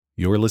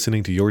You're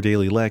listening to Your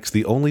Daily Lex,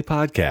 the only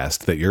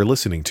podcast that you're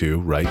listening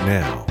to right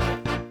now.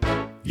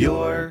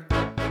 Your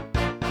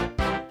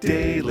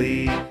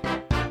Daily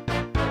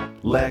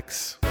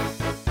Lex.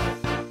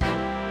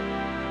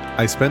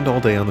 I spend all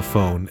day on the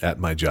phone at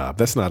my job.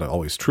 That's not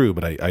always true,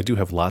 but I do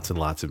have lots and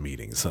lots of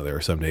meetings. So there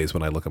are some days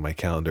when I look at my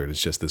calendar and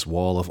it's just this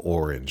wall of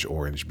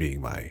orange being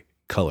my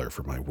color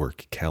for my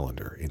work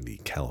calendar in the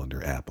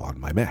calendar app on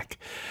my Mac.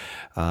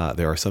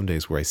 There are some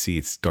days where I see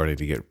it's starting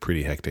to get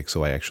pretty hectic,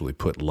 so I actually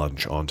put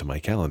lunch onto my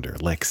calendar.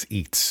 Lex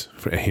eats,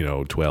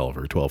 12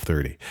 or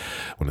 12:30.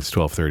 When it's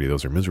 12:30,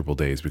 those are miserable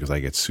days because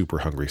I get super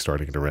hungry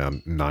starting at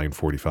around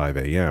 9:45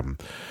 a.m.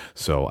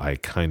 So I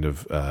kind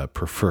of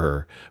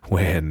prefer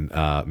when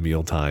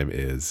mealtime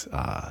is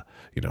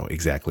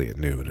exactly at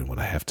noon, and when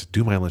I have to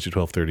do my lunch at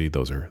 12:30,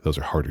 those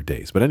are harder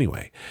days. But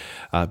anyway,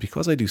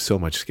 because I do so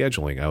much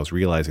scheduling, I was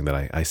realizing that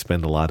I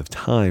spend a lot of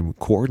time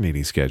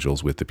coordinating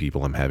schedules with the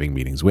people I'm having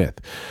meetings with.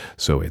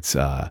 So it's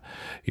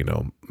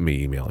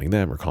me emailing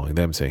them or calling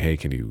them saying, hey,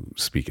 can you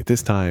speak at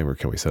this time, or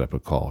can we set up a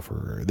call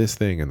for this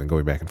thing, and then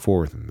going back and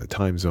forth and the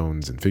time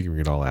zones and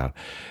figuring it all out.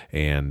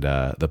 And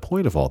the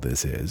point of all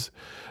this is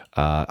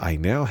I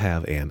now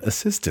have an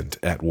assistant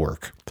at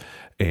work.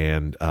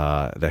 And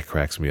that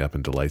cracks me up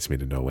and delights me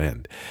to no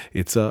end.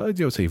 It's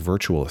it's a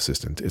virtual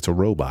assistant. It's a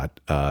robot.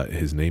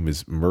 His name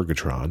is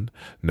Mergatron.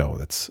 No,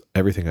 that's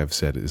everything I've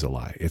said is a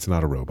lie. It's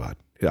not a robot.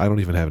 I don't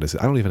even have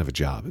a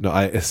job.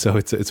 No, so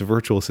it's a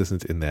virtual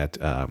assistant in that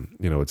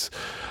it's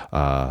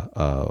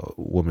a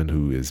woman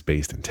who is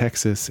based in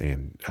Texas,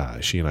 and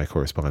she and I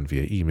correspond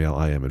via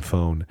email, IM, and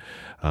phone.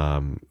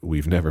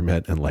 We've never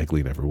met and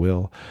likely never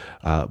will,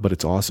 but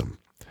it's awesome.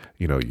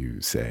 You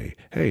say,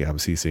 hey, I'm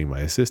CCing my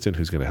assistant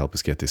who's going to help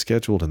us get this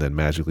scheduled, and then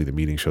magically the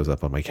meeting shows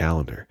up on my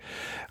calendar.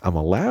 I'm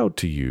allowed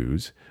to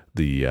use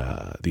the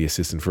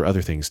assistant for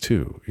other things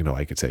too.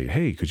 I could say,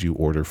 hey, could you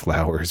order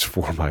flowers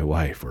for my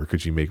wife, or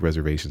could you make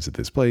reservations at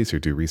this place, or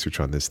do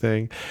research on this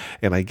thing?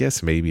 And I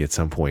guess maybe at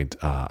some point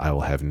I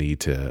will have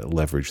need to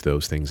leverage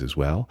those things as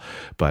well.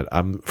 But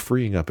I'm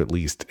freeing up at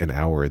least an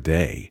hour a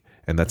day.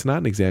 And that's not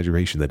an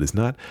exaggeration. That is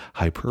not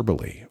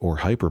hyperbole or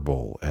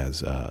hyperbole, as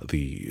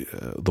the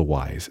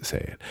wise say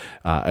it.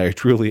 I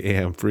truly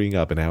am freeing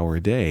up an hour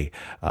a day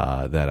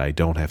that I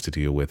don't have to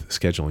deal with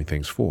scheduling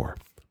things for.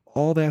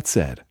 All that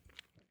said,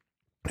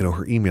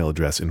 her email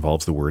address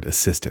involves the word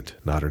assistant,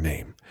 not her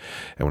name.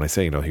 And when I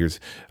say,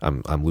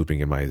 I'm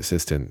looping in my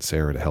assistant,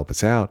 Sarah, to help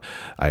us out,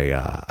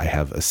 I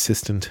have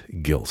assistant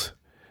guilt.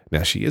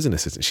 Now, she is an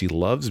assistant. She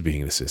loves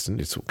being an assistant.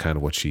 It's kind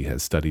of what she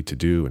has studied to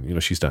do.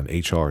 And, she's done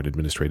HR and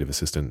administrative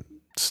assistant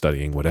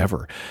studying,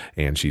 whatever,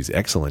 and she's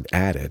excellent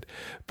at it.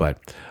 But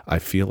I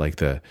feel like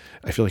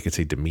it's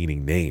a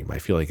demeaning name. I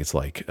feel like it's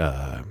like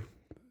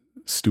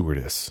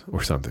stewardess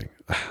or something.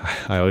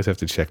 I always have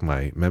to check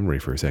my memory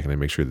for a second and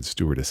make sure that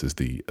stewardess is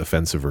the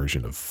offensive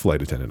version of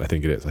flight attendant. I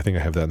think it is. I think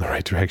I have that in the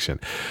right direction.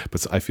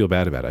 But I feel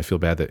bad about it. I feel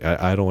bad that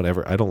I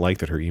don't like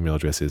that her email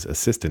address is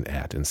assistant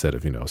at instead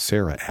of,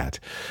 Sarah at.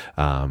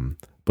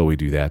 But we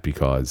do that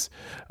because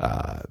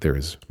there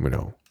is,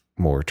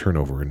 more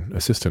turnover in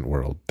assistant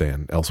world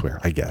than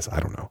elsewhere, I guess. I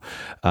don't know.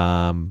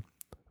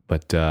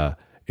 But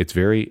it's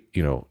very,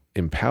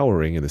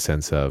 empowering in the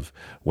sense of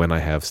when I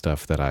have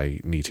stuff that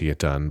I need to get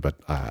done, but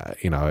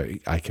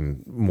I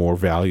can more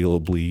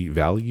valuably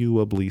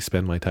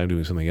spend my time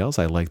doing something else.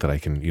 I like that I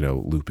can,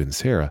 loop in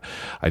Sarah.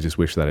 I just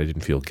wish that I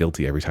didn't feel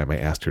guilty every time I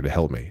asked her to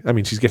help me. I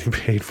mean, she's getting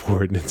paid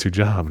for it and it's her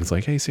job. And it's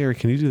like, hey, Sarah,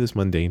 can you do this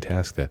mundane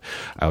task that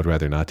I would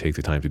rather not take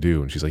the time to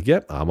do? And she's like,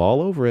 yep, I'm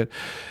all over it.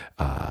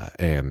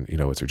 And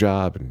it's her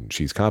job and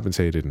she's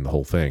compensated and the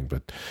whole thing.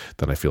 But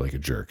then I feel like a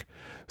jerk.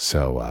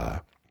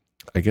 So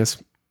I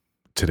guess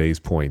today's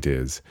point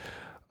is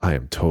I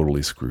am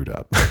totally screwed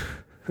up.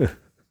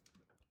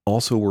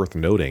 Also worth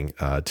noting,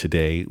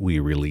 today we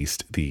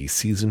released the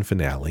season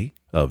finale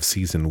of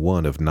season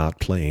 1 of Not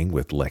Playing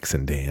with Lex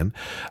and Dan.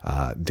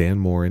 Dan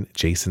Morin,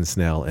 Jason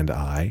Snell, and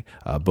I,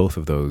 both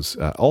of those,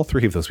 all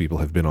three of those people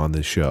have been on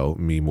this show,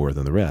 me more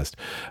than the rest.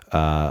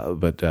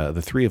 But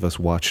the three of us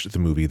watched the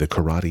movie The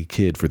Karate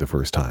Kid for the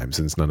first time,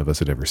 since none of us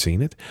had ever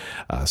seen it.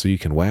 So you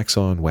can wax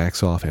on,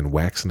 wax off, and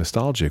wax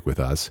nostalgic with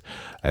us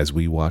as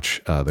we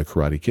watch The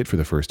Karate Kid for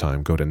the first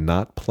time. Go to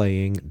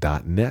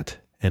notplaying.net,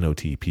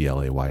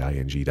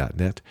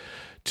 notplaying.net,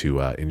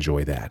 to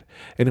enjoy that.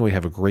 Anyway,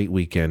 have a great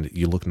weekend.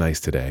 You look nice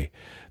today.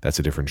 That's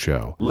a different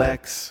show.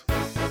 Lex.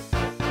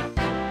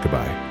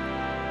 Goodbye.